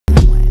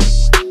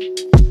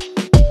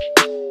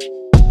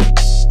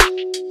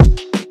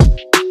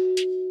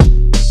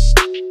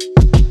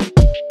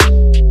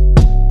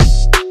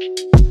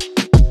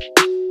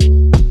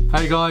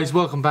guys,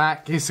 welcome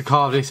back. It's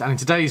TheCardists, and in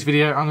today's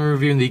video I'm going to be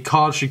reviewing the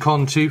Cardistry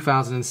Con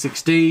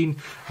 2016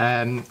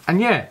 and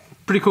yeah,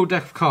 pretty cool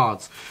deck of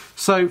cards.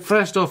 So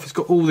first off, it's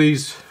got all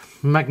these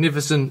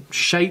magnificent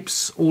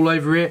shapes all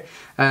over it.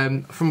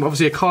 From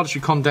obviously a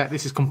Cardistry Con deck,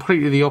 this is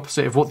completely the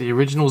opposite of what the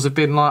originals have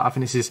been like. I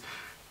think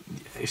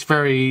it's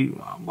very,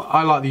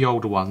 I like the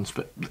older ones,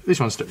 but this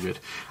one's still good.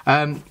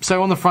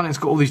 So on the front it's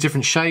got all these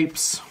different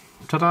shapes,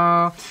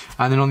 ta-da,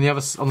 and then on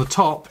the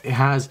top it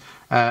has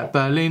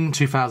Berlin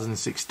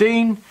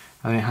 2016,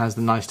 and it has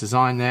the nice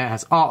design there. It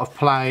has Art of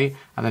Play,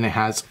 and then it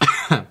has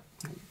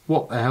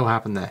what the hell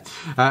happened there?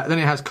 Then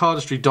it has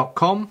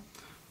Cardistry.com.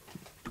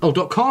 Oh,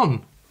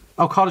 .com.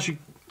 Oh, Cardistry.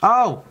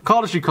 Oh,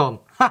 Cardistry Con.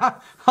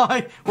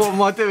 Hi, what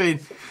am I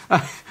doing?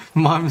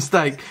 My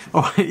mistake.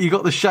 Alright, you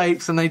got the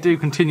shapes, and they do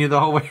continue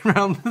the whole way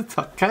around the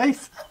top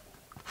case.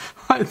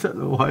 I don't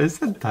know why I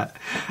said that.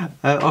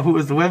 I thought it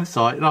was the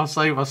website, and I was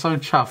so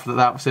chuffed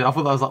that was it. I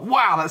thought that was like,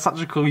 wow, that's such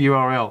a cool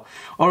URL.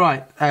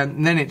 Alright,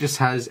 and then it just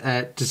has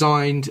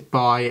designed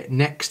by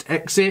Next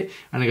Exit,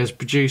 and it goes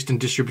produced and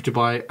distributed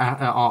by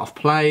Art of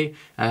Play,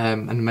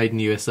 and made in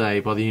the USA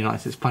by the United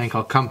States Playing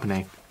Card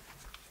Company.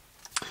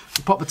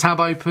 You pop the tab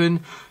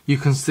open, you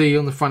can see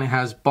on the front it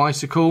has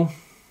bicycle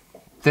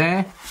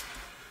there.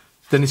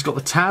 Then it's got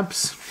the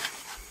tabs.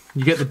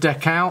 You get the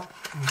deck out,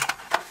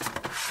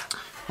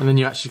 and then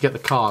you actually get the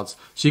cards.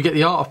 So you get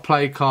the Art of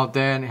Play card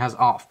there, and it has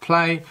Art of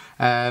Play,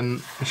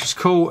 which is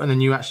cool. And then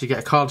you actually get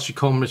a Cardistry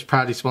Con, which is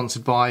proudly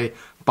sponsored by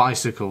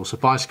Bicycle. So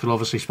Bicycle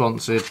obviously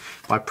sponsored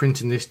by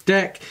printing this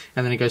deck,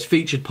 and then it goes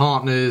featured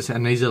partners,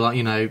 and these are like,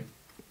 you know,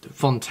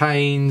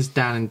 Fontaines,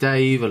 Dan and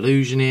Dave,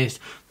 Illusionist,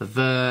 The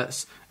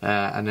Verts,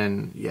 and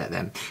then yeah,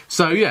 them.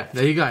 So yeah,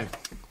 there you go.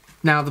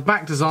 Now the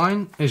back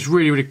design is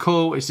really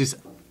cool. It's this.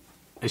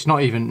 It's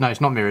not even, no,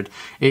 it's not mirrored.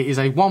 It is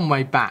a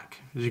one-way back,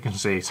 as you can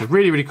see. So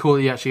really cool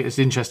that you actually get this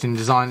interesting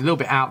design, a little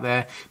bit out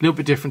there, a little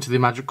bit different to the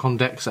Magic Con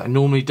decks that are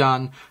normally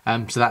done.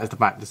 So that is the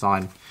back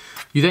design.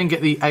 You then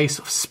get the Ace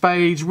of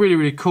Spades,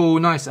 really cool,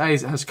 nice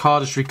ace. It has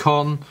Cardistry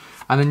Con,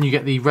 and then you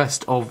get the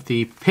rest of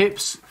the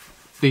pips.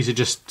 These are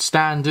just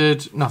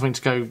standard, nothing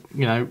to go,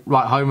 you know,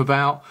 write home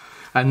about.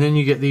 And then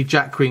you get the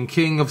Jack, Queen,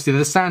 King. Obviously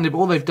they're standard, but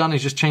all they've done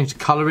is just change the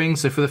colouring.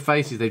 So for the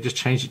faces, they've just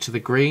changed it to the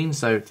green.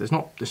 So it's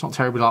not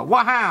terribly like,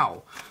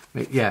 wow!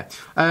 Yeah.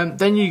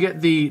 Then you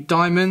get the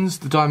diamonds.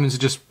 The diamonds are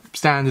just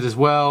standard as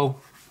well.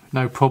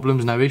 No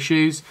problems, no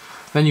issues.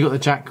 Then you got the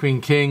Jack,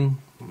 Queen, King,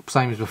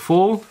 same as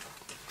before.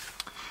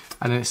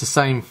 And then it's the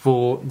same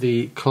for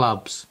the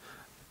clubs.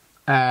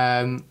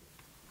 Then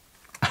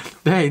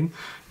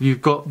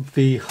you've got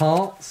the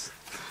hearts.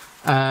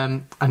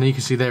 And you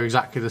can see they're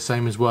exactly the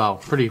same as well.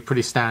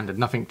 Pretty standard,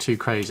 nothing too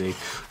crazy.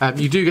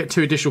 You do get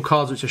 2 additional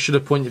cards, which I should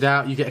have pointed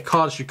out. You get a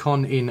Cardistry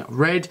Con in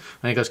red,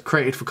 and it goes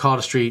created for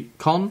Cardistry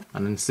Con,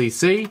 and then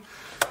CC.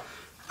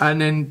 And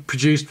then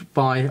produced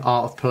by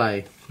Art of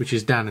Play, which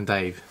is Dan and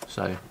Dave.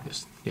 So,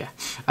 yeah.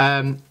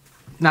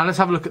 Now let's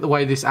have a look at the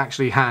way this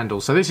actually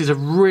handles. So this is a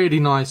really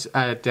nice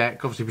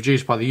deck, obviously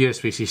produced by the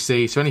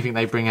USPCC, so anything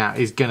they bring out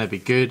is going to be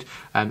good.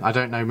 I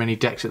don't know many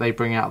decks that they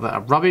bring out that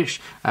are rubbish.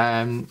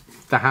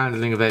 The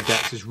handling of their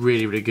decks is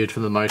really good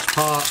for the most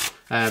part.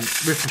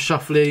 Riff and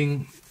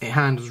shuffling, it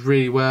handles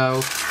really well.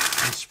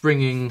 And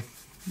springing,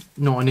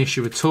 not an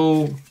issue at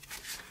all.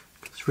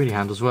 It really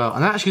handles well.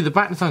 And actually the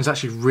back design is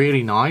actually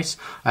really nice.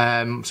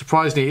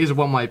 Surprisingly, it is a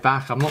one-way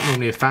back. I'm not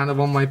normally a fan of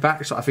one-way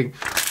back, so I think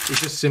it's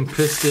just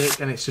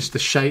simplistic, and it's just the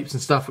shapes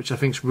and stuff, which I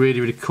think is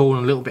really cool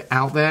and a little bit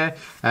out there.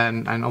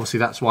 And obviously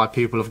that's why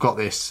people have got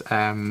this.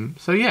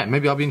 So yeah,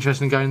 maybe I'll be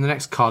interested in going to the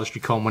next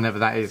Cardistry Con, whenever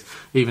that is,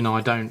 even though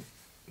I don't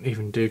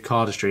even do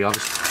cardistry. I'll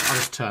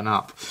just turn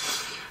up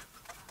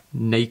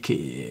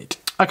naked.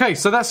 Okay,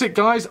 so that's it,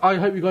 guys. I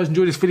hope you guys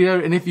enjoyed this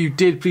video, and if you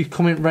did, please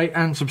comment, rate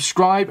and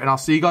subscribe, and I'll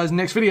see you guys in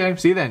the next video.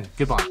 See you then.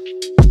 Goodbye.